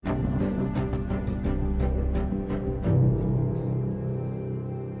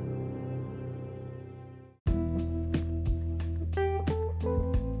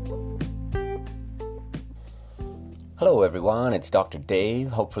Hello everyone, it's Dr. Dave.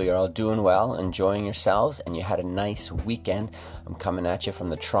 Hopefully you're all doing well, enjoying yourselves, and you had a nice weekend. I'm coming at you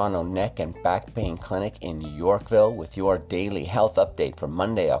from the Toronto Neck and Back Pain Clinic in Yorkville with your daily health update for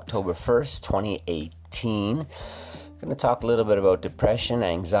Monday, October 1st, 2018. I'm going to talk a little bit about depression,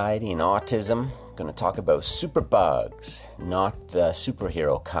 anxiety, and autism. I'm going to talk about superbugs, not the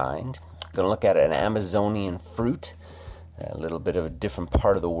superhero kind. I'm going to look at an Amazonian fruit, a little bit of a different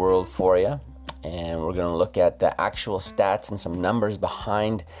part of the world for you. And we're going to look at the actual stats and some numbers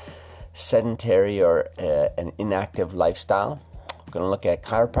behind sedentary or an inactive lifestyle. We're going to look at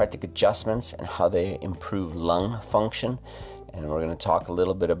chiropractic adjustments and how they improve lung function. And we're going to talk a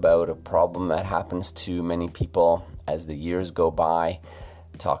little bit about a problem that happens to many people as the years go by,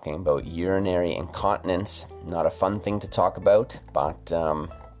 talking about urinary incontinence. Not a fun thing to talk about, but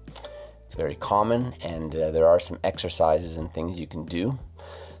it's very common, and there are some exercises and things you can do.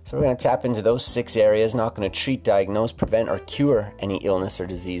 So we're going to tap into those 6 areas. Not going to treat, diagnose, prevent, or cure any illness or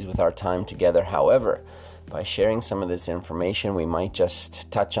disease with our time together. However, by sharing some of this information, we might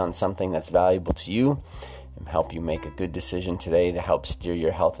just touch on something that's valuable to you and help you make a good decision today to help steer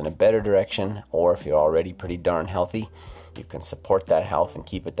your health in a better direction. Or if you're already pretty darn healthy, you can support that health and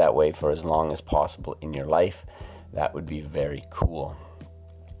keep it that way for as long as possible in your life. That would be very cool.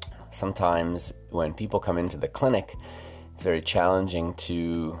 Sometimes when people come into the clinic, it's very challenging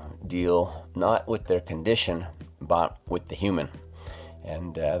to deal not with their condition, but with the human.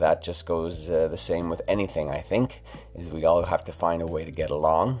 And that just goes the same with anything, I think, is we all have to find a way to get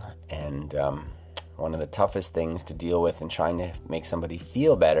along. And one of the toughest things to deal with in trying to make somebody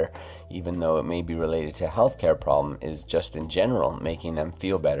feel better, even though it may be related to a healthcare problem, is just in general making them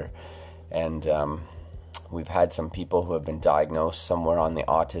feel better. And we've had some people who have been diagnosed somewhere on the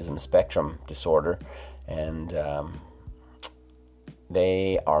autism spectrum disorder, and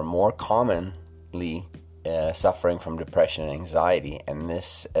they are more commonly suffering from depression and anxiety. And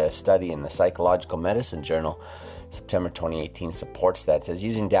this study in the Psychological Medicine Journal, September 2018, supports that. It says,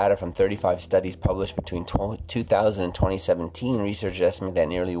 using data from 35 studies published between 2000 and 2017, researchers estimate that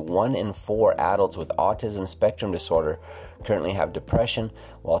nearly 1 in 4 adults with autism spectrum disorder currently have depression,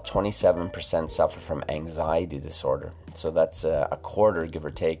 while 27% suffer from anxiety disorder. So that's a quarter, give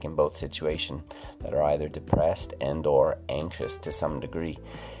or take, in both situations that are either depressed and or anxious to some degree.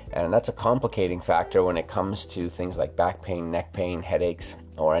 And that's a complicating factor when it comes to things like back pain, neck pain, headaches,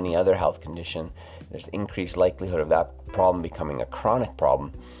 or any other health condition. There's increased likelihood of that problem becoming a chronic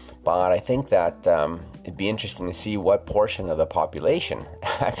problem. But I think that it'd be interesting to see what portion of the population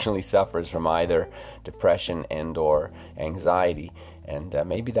actually suffers from either depression and or anxiety. And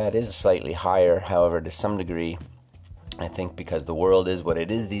maybe that is slightly higher. However, to some degree, I think because the world is what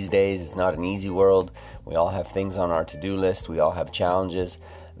it is these days, it's not an easy world. We all have things on our to-do list. We all have challenges.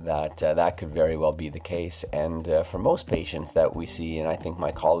 That could very well be the case. And for most patients that we see, and I think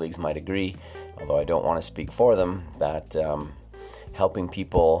my colleagues might agree, although I don't want to speak for them, that helping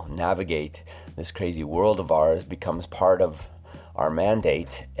people navigate this crazy world of ours becomes part of our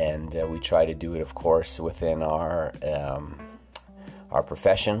mandate. And we try to do it, of course, within our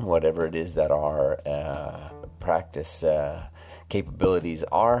profession, whatever it is that our practice capabilities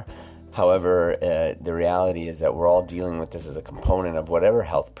are. However, the reality is that we're all dealing with this as a component of whatever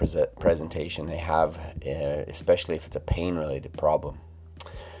health presentation they have, especially if it's a pain-related problem.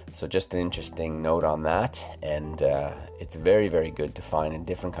 So just an interesting note on that, and it's very, very good to find a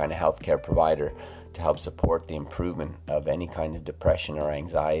different kind of healthcare provider to help support the improvement of any kind of depression or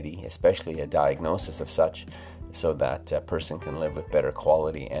anxiety, especially a diagnosis of such, so that a person can live with better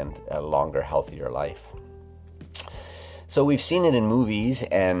quality and a longer, healthier life. So we've seen it in movies,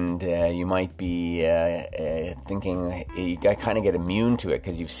 and you might be thinking you kind of get immune to it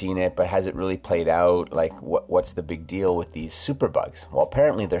because you've seen it, but has it really played out? Like, what's the big deal with these superbugs? Well,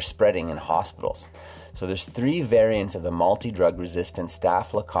 apparently they're spreading in hospitals. So there's 3 variants of the multi-drug resistant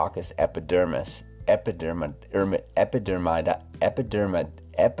Staphylococcus epidermidis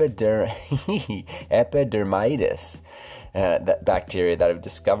that bacteria that have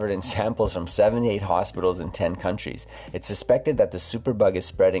discovered in samples from 7 to 8 hospitals in 10 countries. It's suspected that the superbug is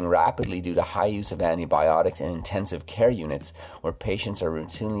spreading rapidly due to high use of antibiotics in intensive care units where patients are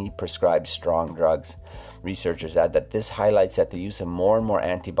routinely prescribed strong drugs. Researchers add that this highlights that the use of more and more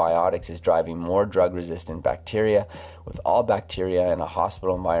antibiotics is driving more drug-resistant bacteria. With all bacteria in a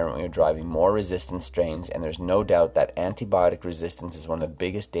hospital environment, we are driving more resistant strains, and there's no doubt that antibiotic resistance is one of the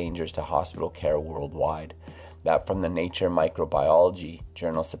biggest dangers to hospital care worldwide. That from the Nature Microbiology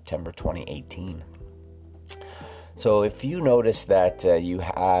Journal, September 2018. So if you notice that you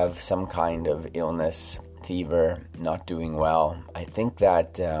have some kind of illness, fever, not doing well, I think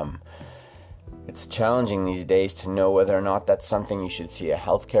that It's challenging these days to know whether or not that's something you should see a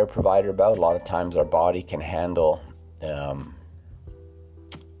healthcare provider about. A lot of times our body can handle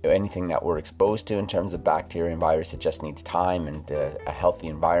anything that we're exposed to in terms of bacteria and virus. It just needs time and a healthy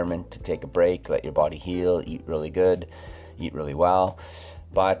environment to take a break, let your body heal, eat really good, eat really well.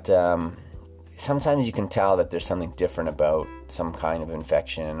 But sometimes you can tell that there's something different about some kind of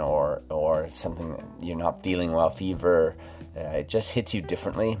infection or something that you're not feeling well, fever. It just hits you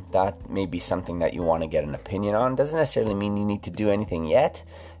differently. That may be something that you want to get an opinion on. Doesn't necessarily mean you need to do anything yet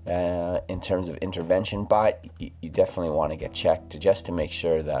in terms of intervention, but you definitely want to get checked just to make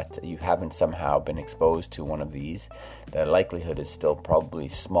sure that you haven't somehow been exposed to one of these. The likelihood is still probably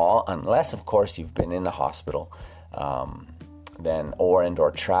small, unless of course you've been in a hospital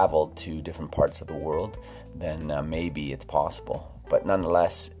or traveled to different parts of the world. Then maybe it's possible. But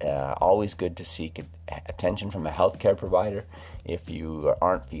nonetheless, always good to seek attention from a healthcare provider if you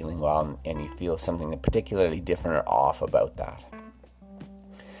aren't feeling well and you feel something particularly different or off about that.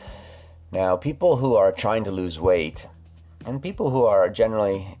 Now, people who are trying to lose weight and people who are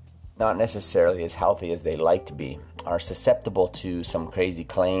generally not necessarily as healthy as they like to be are susceptible to some crazy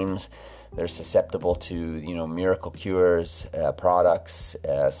claims. They're susceptible to, miracle cures, products,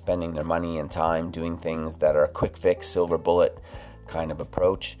 spending their money and time doing things that are a quick fix, silver bullet kind of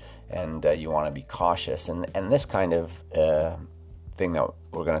approach, and you want to be cautious. And this kind of thing that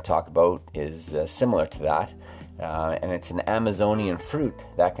we're going to talk about is similar to that, and it's an Amazonian fruit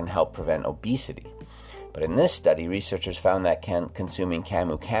that can help prevent obesity. But in this study, researchers found that consuming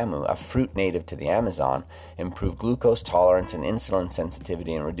camu camu, a fruit native to the Amazon, improved glucose tolerance and insulin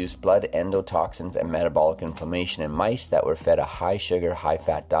sensitivity and reduced blood endotoxins and metabolic inflammation in mice that were fed a high-sugar,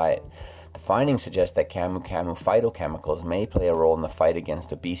 high-fat diet. The findings suggest that camu camu phytochemicals may play a role in the fight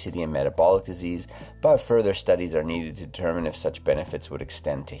against obesity and metabolic disease, but further studies are needed to determine if such benefits would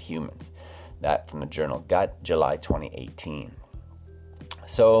extend to humans. That from the journal Gut, July 2018.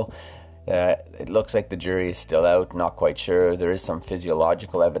 So, it looks like the jury is still out, not quite sure. There is some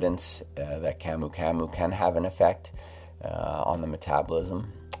physiological evidence that camu camu can have an effect on the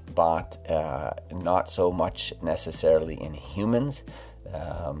metabolism, but not so much necessarily in humans,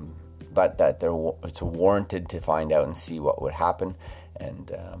 but that it's warranted to find out and see what would happen.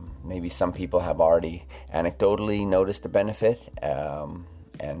 And maybe some people have already anecdotally noticed the benefit,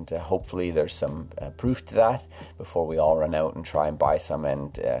 and hopefully there's some proof to that before we all run out and try and buy some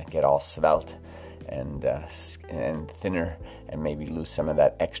and get all svelte and thinner and maybe lose some of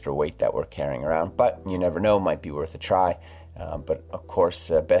that extra weight that we're carrying around. But you never know, might be worth a try. But of course,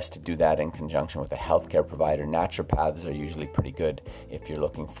 best to do that in conjunction with a healthcare provider. Naturopaths are usually pretty good if you're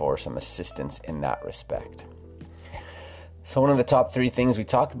looking for some assistance in that respect. So one of the top 3 things we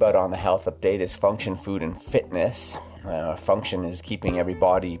talk about on the health update is function, food, and fitness. Function is keeping every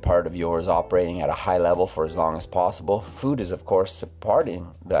body part of yours operating at a high level for as long as possible. Food is, of course, supporting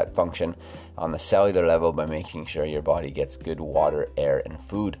that function on the cellular level by making sure your body gets good water, air, and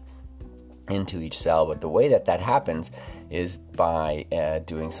food into each cell. But the way that happens is by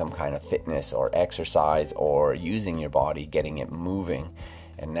doing some kind of fitness or exercise or using your body, getting it moving.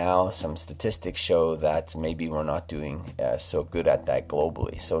 And now some statistics show that maybe we're not doing so good at that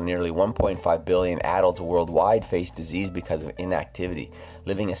globally. So nearly 1.5 billion adults worldwide face disease because of inactivity.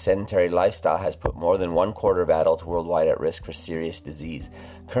 Living a sedentary lifestyle has put more than 1/4 of adults worldwide at risk for serious disease.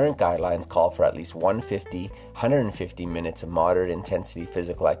 Current guidelines call for at least 150 minutes of moderate intensity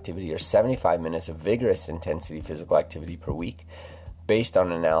physical activity or 75 minutes of vigorous intensity physical activity per week. Based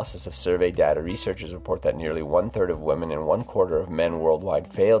on analysis of survey data, researchers report that nearly 1/3 of women and 1/4 of men worldwide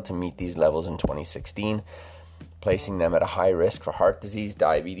failed to meet these levels in 2016, placing them at a high risk for heart disease,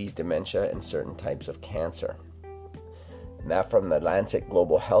 diabetes, dementia, and certain types of cancer. And that from the Lancet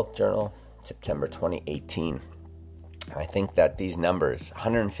Global Health Journal, September 2018. I think that these numbers,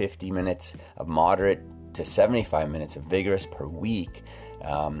 150 minutes of moderate to 75 minutes of vigorous per week,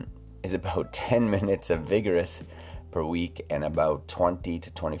 is about 10 minutes of vigorous per week and about 20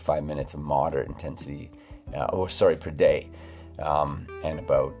 to 25 minutes of moderate intensity, per day, and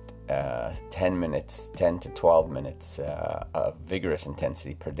about 10 to 12 minutes of vigorous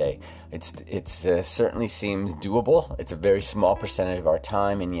intensity per day. It's certainly seems doable. It's a very small percentage of our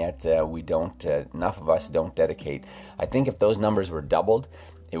time, and yet enough of us don't dedicate. I think if those numbers were doubled,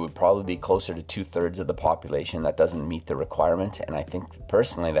 it would probably be closer to 2/3 of the population that doesn't meet the requirement. And I think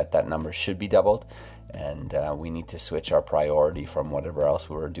personally that number should be doubled. And we need to switch our priority from whatever else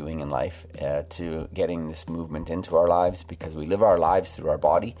we're doing in life to getting this movement into our lives, because we live our lives through our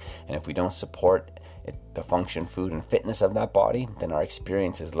body. And if we don't support the function, food, and fitness of that body, then our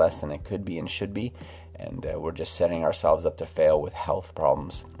experience is less than it could be and should be. And we're just setting ourselves up to fail with health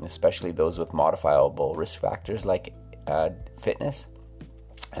problems, especially those with modifiable risk factors like fitness.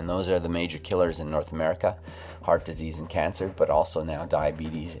 And those are the major killers in North America: heart disease and cancer, but also now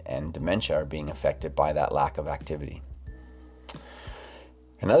diabetes and dementia are being affected by that lack of activity.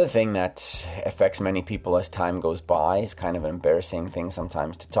 Another thing that affects many people as time goes by is kind of an embarrassing thing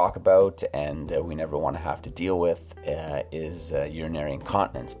sometimes to talk about, and we never want to have to deal with, is urinary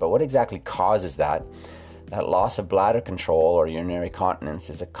incontinence. But what exactly causes that? That loss of bladder control or urinary continence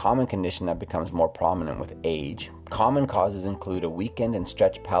is a common condition that becomes more prominent with age. Common causes include a weakened and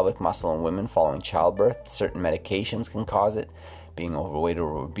stretched pelvic muscle in women following childbirth. Certain medications can cause it. Being overweight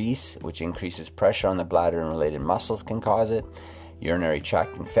or obese, which increases pressure on the bladder and related muscles, can cause it. Urinary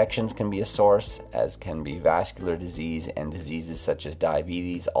tract infections can be a source, as can be vascular disease and diseases such as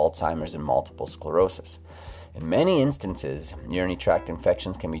diabetes, Alzheimer's, and multiple sclerosis. In many instances, urinary tract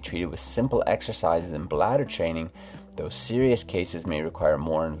infections can be treated with simple exercises and bladder training, though serious cases may require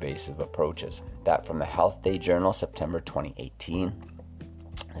more invasive approaches. That from the Health Day Journal, September 2018.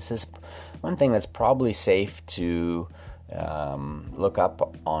 This is one thing that's probably safe to look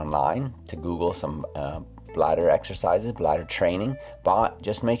up online, to Google some bladder exercises, bladder training, but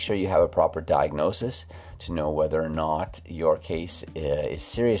just make sure you have a proper diagnosis to know whether or not your case is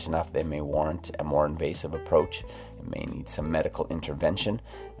serious enough they may warrant a more invasive approach. It may need some medical intervention,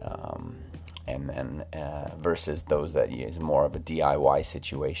 and then versus those that use more of a DIY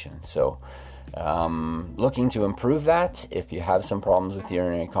situation. So looking to improve that. If you have some problems with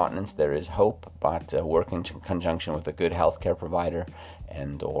urinary incontinence, there is hope, but work in conjunction with a good healthcare provider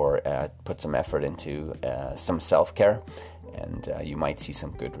and or put some effort into some self-care, and you might see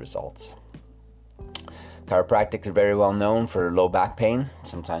some good results. Chiropractic is very well known for low back pain.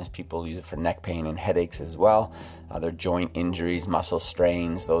 Sometimes people use it for neck pain and headaches as well. Other joint injuries, muscle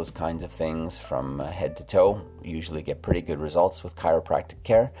strains, those kinds of things from head to toe usually get pretty good results with chiropractic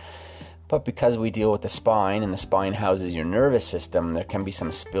care. But because we deal with the spine, and the spine houses your nervous system, there can be some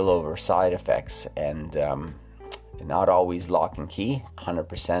spillover side effects, and not always lock and key.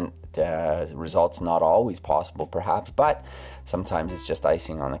 100% results not always possible perhaps, but sometimes it's just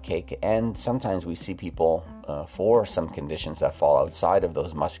icing on the cake. And sometimes we see people for some conditions that fall outside of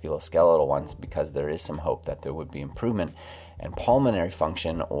those musculoskeletal ones, because there is some hope that there would be improvement. And pulmonary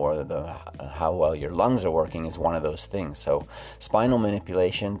function, or how well your lungs are working, is one of those things. So spinal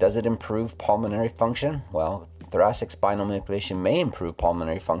manipulation, does it improve pulmonary function? Well, thoracic spinal manipulation may improve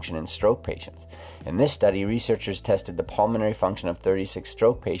pulmonary function in stroke patients. In this study, researchers tested the pulmonary function of 36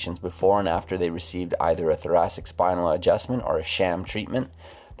 stroke patients before and after they received either a thoracic spinal adjustment or a sham treatment.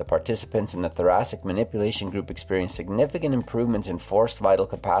 The participants in the thoracic manipulation group experienced significant improvements in forced vital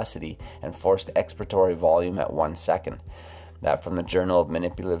capacity and forced expiratory volume at 1 second. That from the Journal of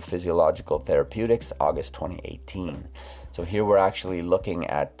Manipulative Physiological Therapeutics, August 2018. So here we're actually looking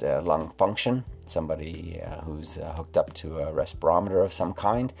at lung function, somebody who's hooked up to a respirometer of some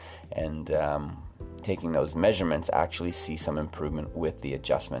kind, and taking those measurements actually see some improvement with the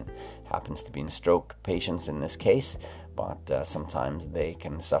adjustment. Happens to be in stroke patients in this case, but sometimes they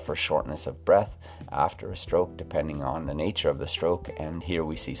can suffer shortness of breath after a stroke depending on the nature of the stroke, and here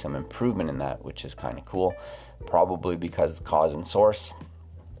we see some improvement in that, which is kind of cool, probably because the cause and source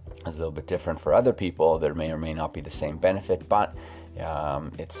is a little bit different for other people. There may or may not be the same benefit, but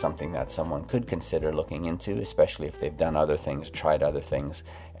it's something that someone could consider looking into, especially if they've done other things, tried other things,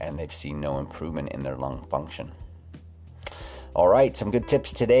 and they've seen no improvement in their lung function. All right, some good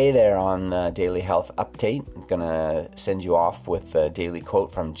tips today there on Daily Health Update. I'm going to send you off with a daily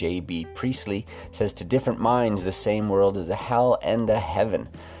quote from J.B. Priestley. It says, "To different minds, the same world is a hell and a heaven."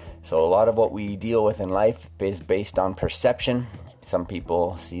 So a lot of what we deal with in life is based on perception. Some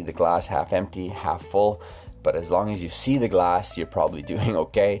people see the glass half empty, half full, but as long as you see the glass, you're probably doing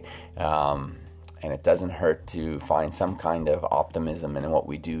okay. And it doesn't hurt to find some kind of optimism in what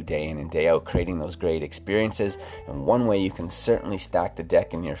we do day in and day out, creating those great experiences. And one way you can certainly stack the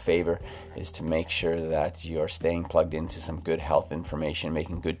deck in your favor is to make sure that you're staying plugged into some good health information,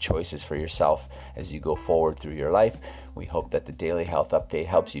 making good choices for yourself as you go forward through your life. We hope that the Daily Health Update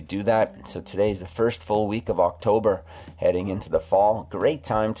helps you do that. So today is the first full week of October, heading into the fall. Great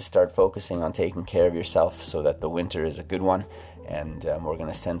time to start focusing on taking care of yourself so that the winter is a good one. And we're going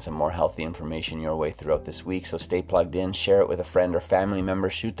to send some more healthy information your way throughout this week. So stay plugged in, share it with a friend or family member,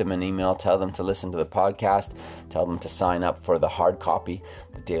 shoot them an email, tell them to listen to the podcast, tell them to sign up for the hard copy,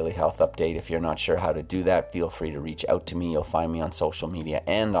 the Daily Health Update. If you're not sure how to do that, feel free to reach out to me. You'll find me on social media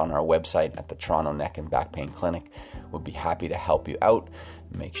and on our website at the Toronto Neck and Back Pain Clinic. We'll be happy to help you out.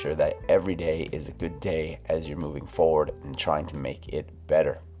 Make sure that every day is a good day as you're moving forward and trying to make it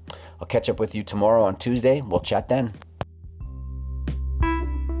better. I'll catch up with you tomorrow on Tuesday. We'll chat then.